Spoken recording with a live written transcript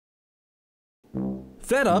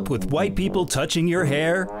Fed up with white people touching your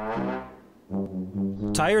hair?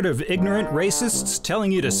 Tired of ignorant racists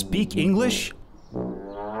telling you to speak English?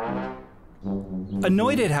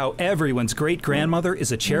 Annoyed at how everyone's great-grandmother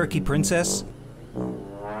is a Cherokee princess?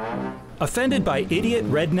 Offended by idiot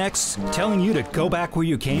rednecks telling you to go back where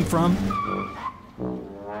you came from?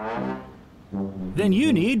 Then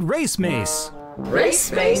you need Race Mace.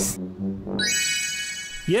 Race Mace?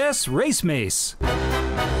 Yes, Race Mace.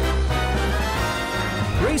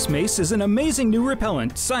 Race Mace is an amazing new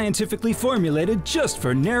repellent scientifically formulated just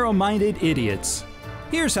for narrow-minded idiots.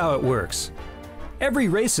 Here's how it works. Every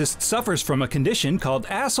racist suffers from a condition called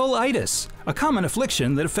assholeitis, a common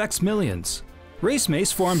affliction that affects millions. Race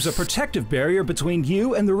Mace forms a protective barrier between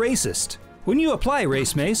you and the racist. When you apply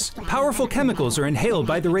Race Mace, powerful chemicals are inhaled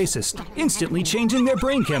by the racist, instantly changing their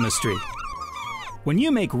brain chemistry. When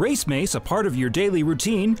you make Race Mace a part of your daily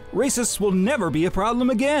routine, racists will never be a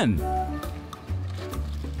problem again.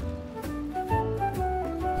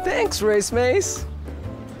 Thanks, Race Mace.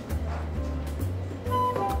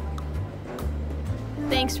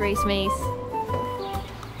 Thanks, Race Mace.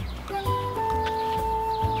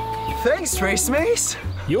 Thanks, Race Mace.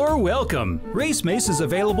 You're welcome. Race Mace is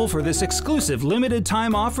available for this exclusive limited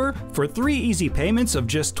time offer for 3 easy payments of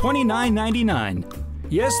just $29.99.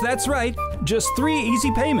 Yes, that's right. Just 3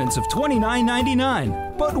 easy payments of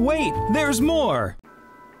 $29.99. But wait, there's more.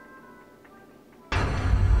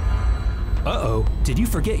 Uh-oh, did you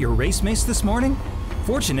forget your Race Mace this morning?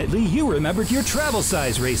 Fortunately, you remembered your travel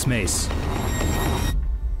size Race Mace.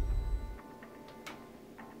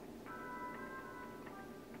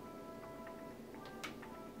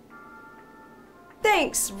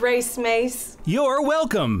 Thanks, Race Mace. You're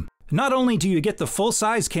welcome. Not only do you get the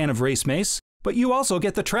full-size can of Race Mace, but you also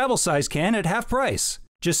get the travel size can at half price.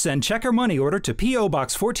 Just send check or money order to P.O.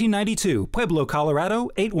 Box 1492, Pueblo, Colorado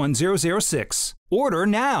 81006. Order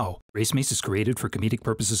now! Race Mace is created for comedic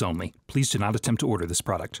purposes only. Please do not attempt to order this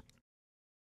product.